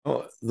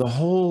Well, the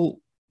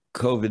whole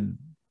COVID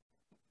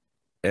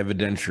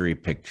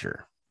evidentiary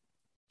picture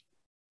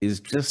is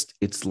just,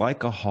 it's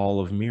like a hall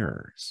of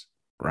mirrors,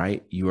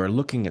 right? You are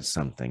looking at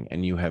something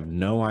and you have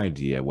no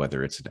idea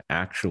whether it's an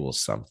actual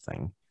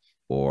something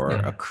or a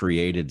Yeah.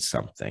 created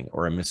something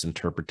or a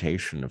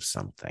misinterpretation of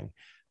something.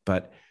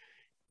 But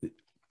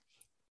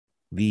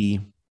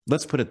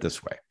let's put it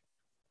this way.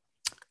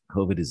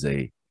 COVID is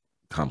a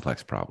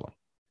complex problem.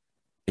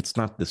 It's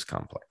not this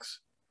complex,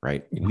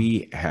 right? Yeah.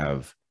 We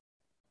have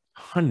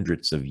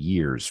hundreds of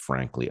years,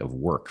 frankly, of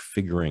work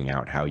figuring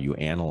out how you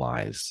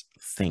analyze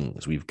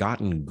things. We've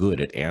gotten good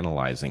at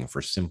analyzing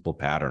for simple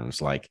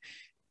patterns like,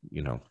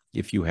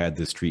 if you had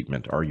this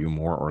treatment, are you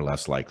more or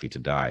less likely to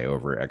die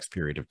over X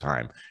period of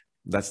time?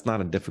 That's not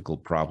a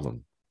difficult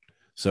problem.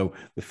 So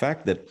the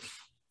fact that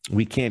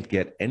we can't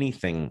get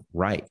anything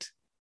right,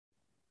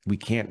 we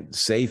can't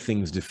say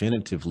things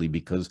definitively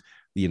because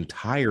the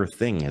entire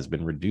thing has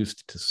been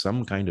reduced to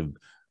some kind of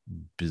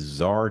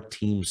bizarre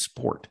team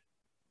sport,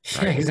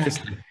 Yeah, right?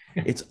 exactly.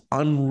 It's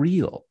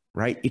unreal,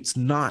 right? It's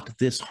not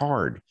this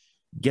hard.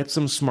 Get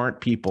some smart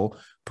people,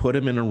 put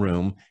them in a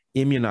room,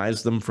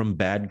 immunize them from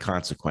bad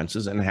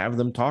consequences, and have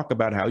them talk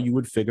about how you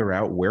would figure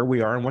out where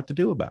we are and what to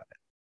do about it.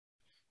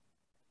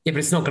 Yeah, but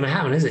it's not going to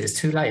happen, is it? It's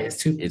too late. The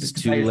It's too debate is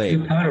too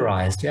late.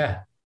 polarized.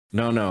 Yeah.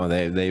 No,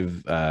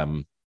 they've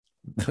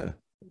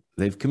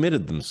they've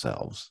committed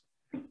themselves,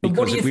 But what do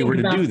because you if we think were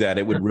to do about? that,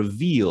 it would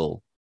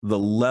reveal the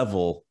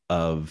level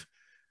of,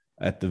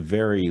 at the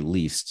very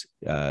least,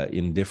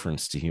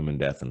 indifference to human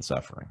death and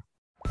suffering.